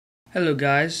Hello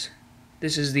guys,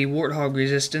 this is the Warthog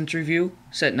Resistance review,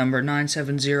 set number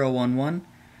 97011,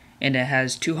 and it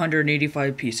has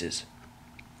 285 pieces.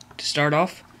 To start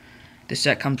off, the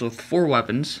set comes with 4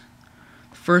 weapons.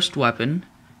 The first weapon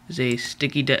is a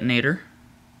sticky detonator,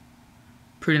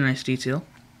 pretty nice detail.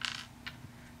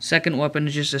 Second weapon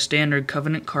is just a standard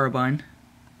Covenant carbine.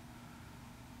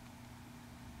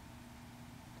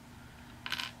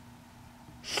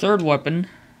 Third weapon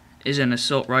is an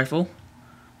assault rifle.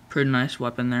 Pretty nice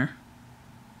weapon there.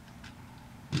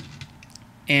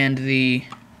 And the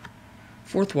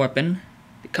fourth weapon,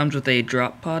 it comes with a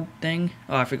drop pod thing.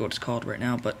 Oh, I forget what it's called right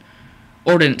now, but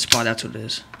ordnance pod, that's what it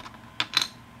is.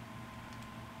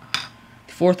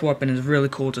 The fourth weapon is really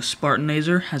cool. It's a Spartan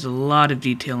laser, has a lot of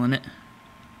detail in it.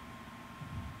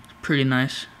 It's pretty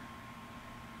nice.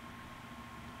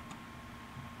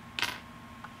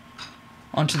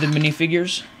 Onto the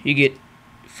minifigures. You get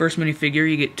first minifigure,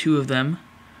 you get 2 of them.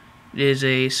 It is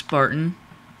a Spartan.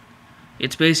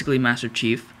 It's basically Master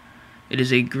Chief. It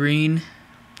is a green,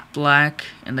 black,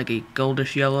 and like a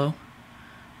goldish yellow.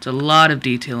 It's a lot of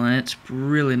detail in it. It's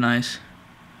really nice.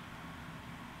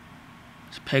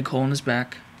 There's a peg hole in his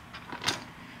back.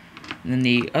 And then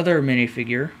the other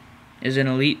minifigure is an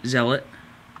Elite Zealot.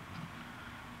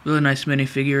 Really nice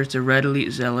minifigure. It's a red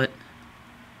Elite Zealot.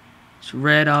 It's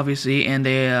red, obviously, and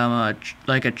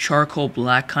like a charcoal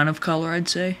black kind of color, I'd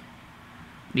say.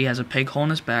 He has a peg hole in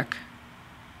his back.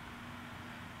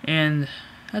 And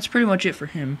that's pretty much it for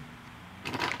him.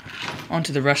 On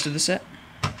to the rest of the set.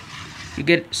 You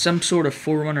get some sort of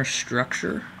Forerunner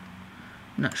structure.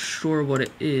 I'm not sure what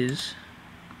it is,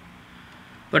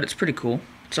 but it's pretty cool.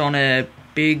 It's on a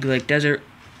big like desert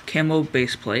camo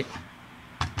base plate.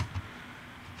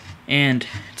 And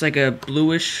it's like a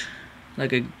bluish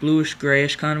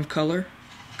grayish kind of color.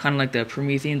 Kind of like the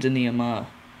Prometheans in the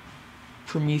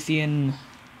Promethean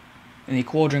in the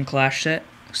Quadrant Clash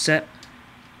set.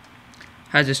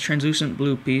 Has this translucent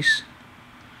blue piece.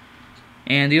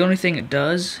 And the only thing it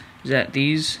does is that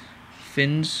these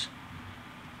fins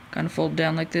kind of fold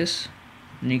down like this.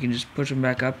 And you can just push them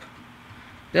back up.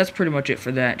 That's pretty much it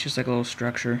for that. Just like a little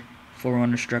structure.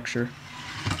 Forerunner structure.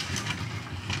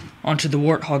 Onto the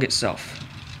Warthog itself.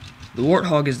 The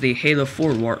Warthog is the Halo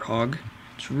 4 Warthog.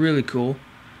 It's really cool.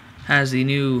 Has the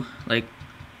new like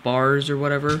bars or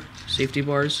whatever, safety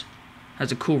bars.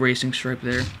 Has a cool racing stripe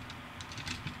there.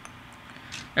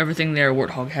 Everything there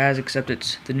Warthog has, except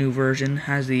it's the new version.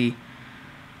 Has the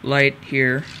light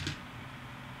here.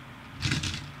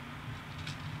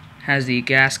 Has the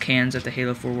gas cans that the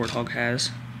Halo 4 Warthog has.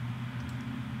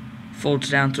 Folds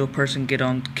down so a person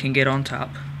can get on top.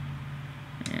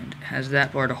 And has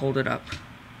that bar to hold it up.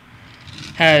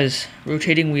 Has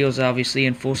rotating wheels, obviously,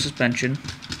 and full suspension.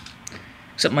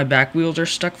 Except my back wheels are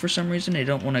stuck for some reason. They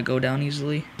don't want to go down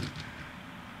easily.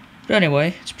 But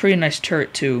anyway, it's a pretty nice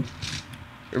turret too.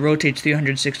 It rotates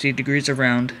 360 degrees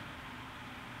around.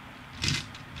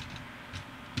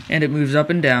 And it moves up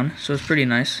and down, so it's pretty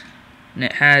nice. And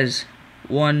it has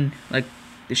one, like,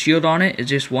 the shield on it is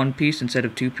just one piece instead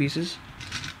of 2 pieces.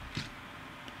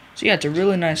 So yeah, it's a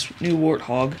really nice new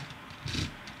Warthog.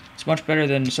 It's much better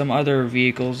than some other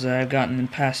vehicles that I've gotten in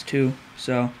the past too,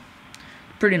 so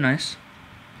pretty nice.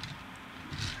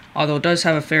 Although it does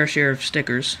have a fair share of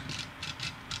stickers.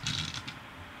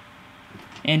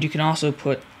 And you can also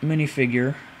put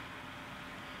minifigure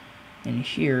in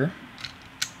here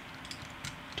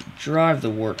to drive the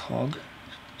Warthog.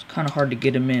 It's kind of hard to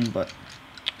get him in, but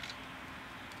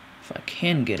if I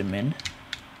can get him in,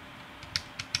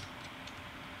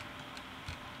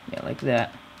 yeah, like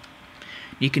that.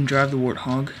 You can drive the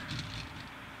Warthog.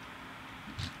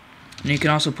 And you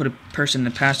can also put a person in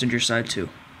the passenger side too.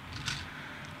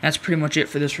 That's pretty much it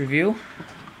for this review.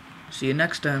 See you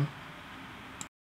next time.